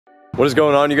What is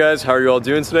going on, you guys? How are you all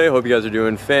doing today? Hope you guys are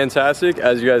doing fantastic.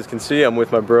 As you guys can see, I'm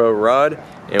with my bro Rod,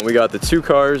 and we got the two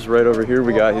cars right over here.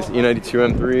 We got his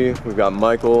E92 M3. We've got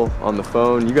Michael on the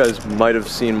phone. You guys might have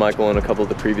seen Michael in a couple of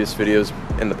the previous videos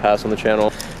in the past on the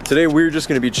channel. Today we're just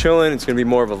gonna be chilling. It's gonna be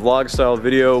more of a vlog style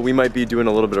video. We might be doing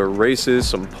a little bit of races,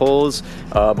 some pulls,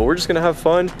 but we're just gonna have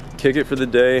fun, kick it for the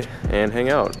day, and hang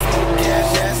out.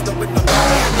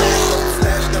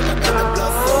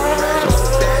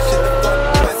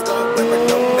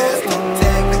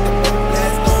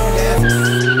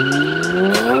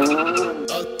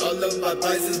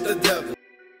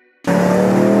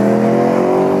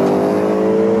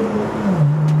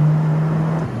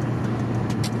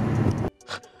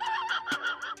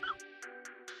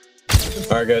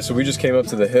 Alright guys, so we just came up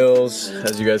to the hills.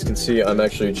 As you guys can see, I'm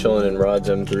actually chilling in Rod's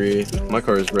M3. My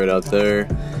car is right out there,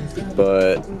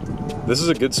 but this is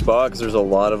a good spot because there's a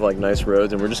lot of like nice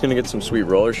roads, and we're just gonna get some sweet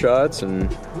roller shots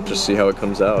and just see how it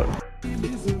comes out.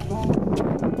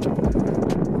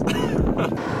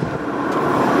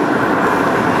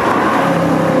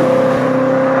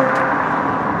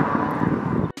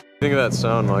 Think of that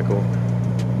sound, Michael.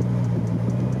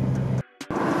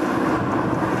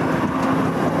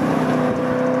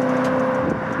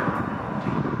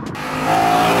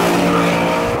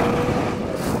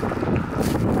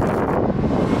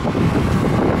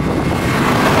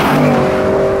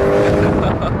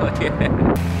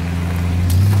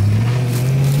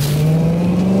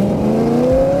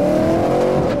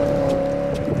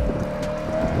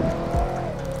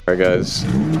 Alright guys,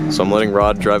 so I'm letting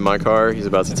Rod drive my car. He's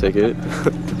about to take it.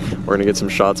 We're gonna get some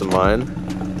shots of mine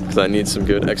because I need some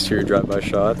good exterior drive-by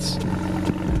shots.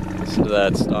 Listen to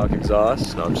that stock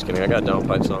exhaust. No, I'm just kidding. I got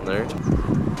downpipes on there.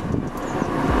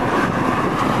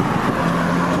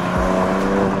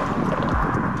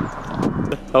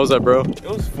 How was that, bro? It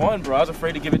was fun, bro. I was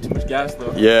afraid to give it too much gas,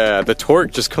 though. Yeah, the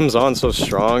torque just comes on so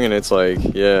strong, and it's like,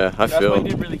 yeah, I feel. I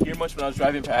didn't really hear much when I was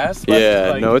driving past. Yeah,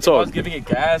 like, no, it's all. I was giving it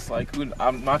gas, like,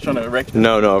 I'm not trying to wreck it.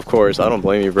 No, of course, I don't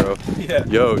blame you, bro. Yeah.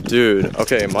 Yo, dude.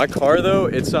 Okay, my car though,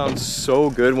 it sounds so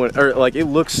good when, or like, it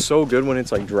looks so good when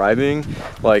it's like driving,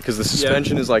 like, cause the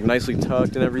suspension is like nicely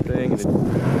tucked and everything.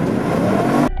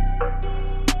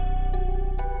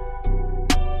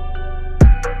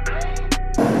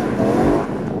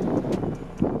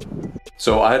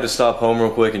 So I had to stop home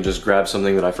real quick and just grab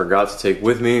something that I forgot to take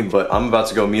with me, but I'm about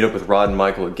to go meet up with Rod and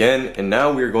Michael again, and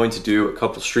now we are going to do a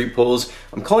couple street pulls.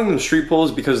 I'm calling them street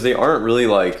pulls because they aren't really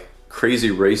like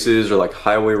crazy races or like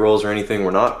highway rolls or anything.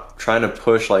 We're not trying to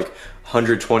push like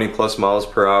 120 plus miles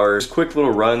per hour. Just quick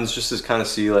little runs just to kind of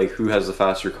see like who has the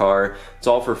faster car. It's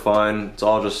all for fun. It's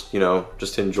all just, you know,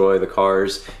 just to enjoy the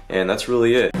cars, and that's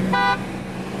really it.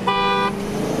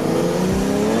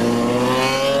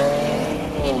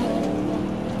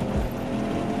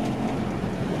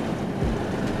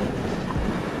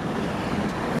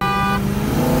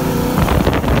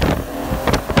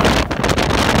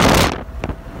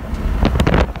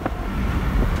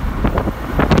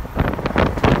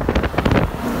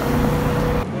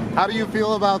 How do you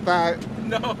feel about that?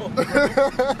 No,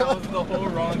 that was the whole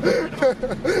wrong gear.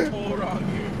 The whole wrong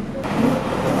gear.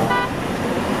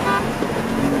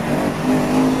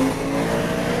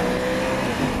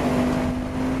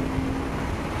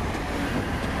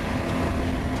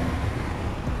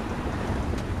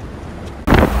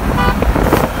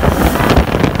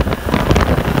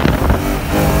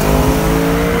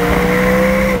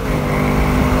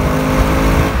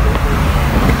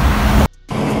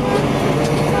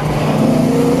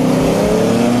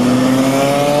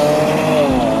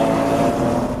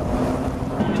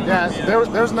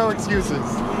 There's no excuses.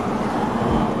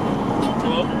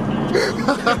 Hello?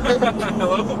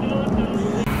 Hello?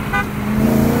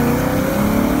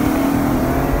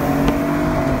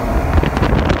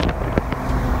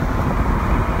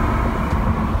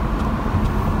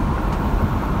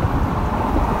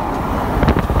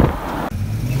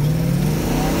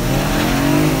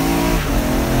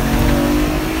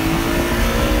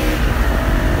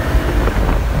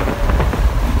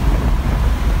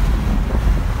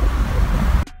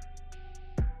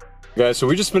 Guys, so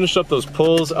we just finished up those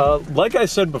pulls. Like I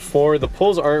said before, the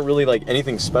pulls aren't really like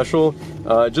anything special.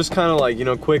 Just kind of like, you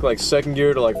know, quick like second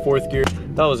gear to like fourth gear.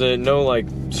 That was it. No like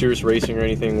serious racing or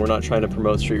anything. We're not trying to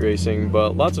promote street racing,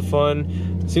 but lots of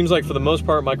fun. Seems like for the most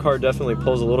part my car definitely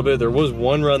pulls a little bit. There was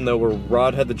one run though where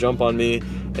Rod had the jump on me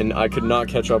and I could not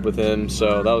catch up with him,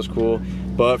 so that was cool.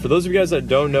 But for those of you guys that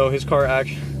don't know, his car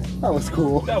actually... That was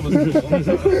cool. That was cool.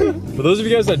 For those of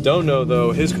you guys that don't know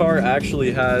though, his car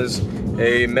actually has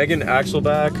a Megan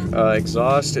Axleback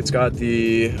exhaust. It's got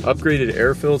the upgraded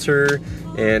air filter,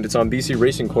 and it's on BC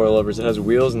Racing coilovers. It has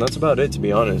wheels, and that's about it, to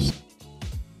be honest.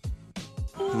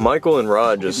 Michael and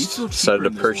Rod just decided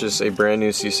to purchase a brand new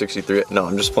C63. No,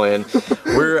 I'm just playing.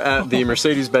 We're at the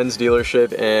Mercedes-Benz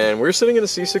dealership, and we're sitting in a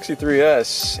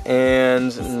C63S,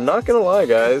 and not gonna lie,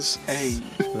 guys,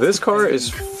 this car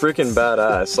is freaking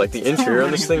badass. Like, the interior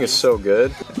on this thing is so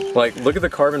good. Like, look at the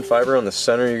carbon fiber on the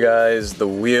center, you guys, the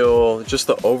wheel, just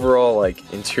the overall,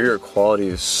 like, interior quality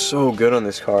is so good on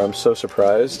this car. I'm so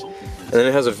surprised. And then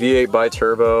it has a V8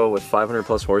 bi-turbo with 500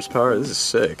 plus horsepower. This is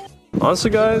sick.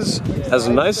 Honestly, guys, as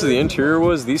nice as the interior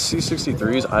was, these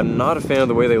C63s, I'm not a fan of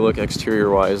the way they look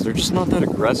exterior-wise. They're just not that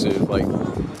aggressive. Like,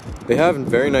 they have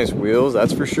very nice wheels,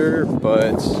 that's for sure,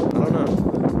 but I don't know.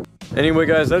 Anyway,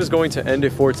 guys, that is going to end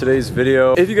it for today's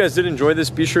video. If you guys did enjoy this,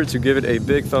 be sure to give it a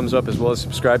big thumbs up, as well as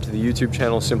subscribe to the YouTube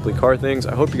channel Simply Car Things.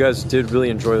 I hope you guys did really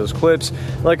enjoy those clips.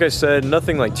 Like I said,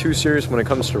 nothing like too serious when it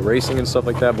comes to racing and stuff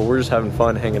like that, but we're just having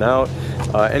fun hanging out.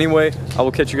 Anyway, I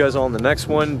will catch you guys all in the next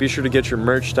one. Be sure to get your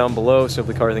merch down below,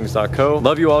 simplycarthings.co.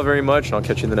 Love you all very much, and I'll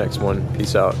catch you in the next one.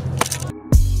 Peace out.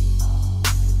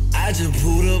 I just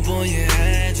pulled up on your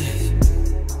address.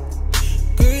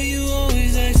 Girl, you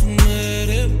always ask me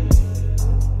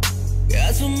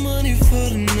got some money for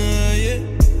the night, yeah.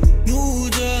 New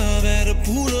job, had to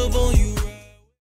pull up on you.